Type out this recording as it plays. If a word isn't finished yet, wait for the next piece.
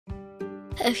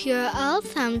If you're all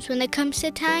thumbs when it comes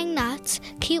to tying knots,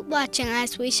 keep watching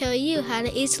as we show you how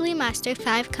to easily master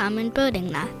 5 common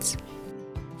boating knots.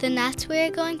 The knots we are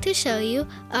going to show you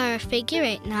are a figure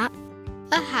 8 knot,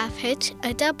 a half hitch,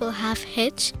 a double half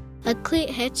hitch, a cleat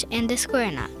hitch, and a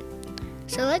square knot.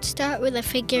 So let's start with a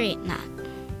figure 8 knot.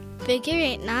 Figure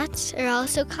 8 knots are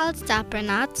also called stopper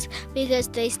knots because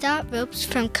they stop ropes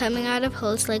from coming out of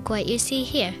holes like what you see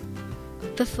here.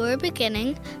 Before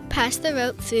beginning, pass the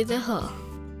rope through the hole.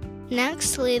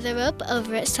 Next, lay the rope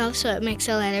over itself so it makes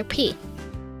a letter P.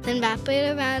 Then wrap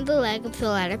it around the leg of the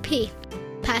letter P.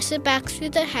 Pass it back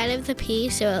through the head of the P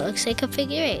so it looks like a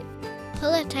figure 8.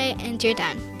 Pull it tight and you're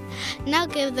done. Now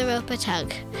give the rope a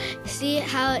tug. See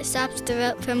how it stops the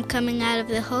rope from coming out of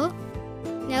the hole?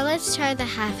 Now let's try the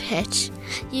half hitch.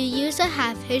 You use a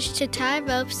half hitch to tie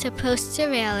ropes to posts or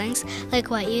railings like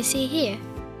what you see here.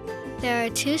 There are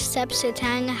 2 steps to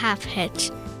tying a half hitch.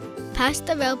 Pass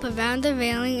the rope around the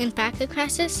railing and back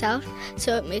across itself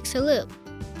so it makes a loop.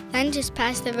 Then just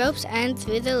pass the rope's end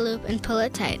through the loop and pull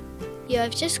it tight. You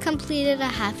have just completed a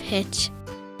half hitch.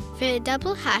 For a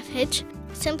double half hitch,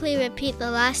 simply repeat the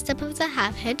last step of the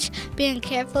half hitch, being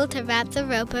careful to wrap the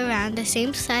rope around the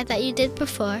same side that you did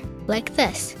before, like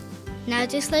this. Now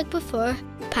just like before,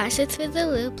 pass it through the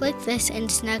loop like this and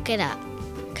snug it up.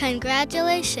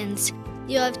 Congratulations!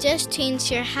 You have just changed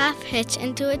your half hitch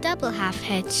into a double half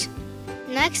hitch.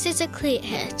 Next is a cleat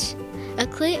hitch. A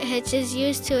cleat hitch is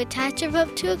used to attach a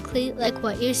rope to a cleat like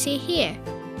what you see here.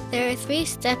 There are 3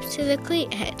 steps to the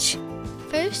cleat hitch.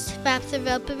 First, wrap the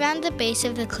rope around the base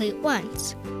of the cleat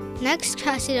once. Next,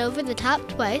 cross it over the top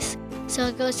twice, so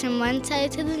it goes from one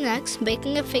side to the next,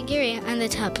 making a figure 8 on the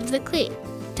top of the cleat.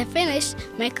 To finish,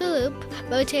 make a loop,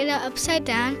 rotate it upside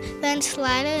down, then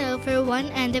slide it over one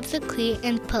end of the cleat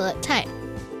and pull it tight.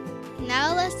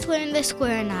 Now let's learn the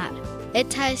square knot. It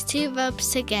ties 2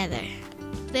 ropes together.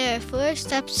 There are 4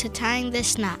 steps to tying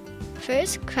this knot.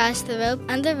 First, cross the rope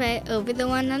on the right over the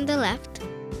one on the left.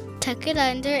 Tuck it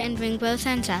under and bring both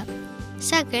ends up.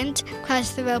 Second,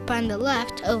 cross the rope on the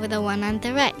left over the one on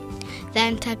the right.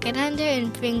 Then tuck it under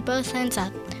and bring both ends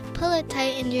up. Pull it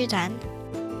tight and you're done.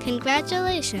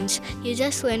 Congratulations, you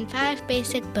just learned 5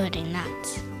 basic boating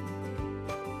knots.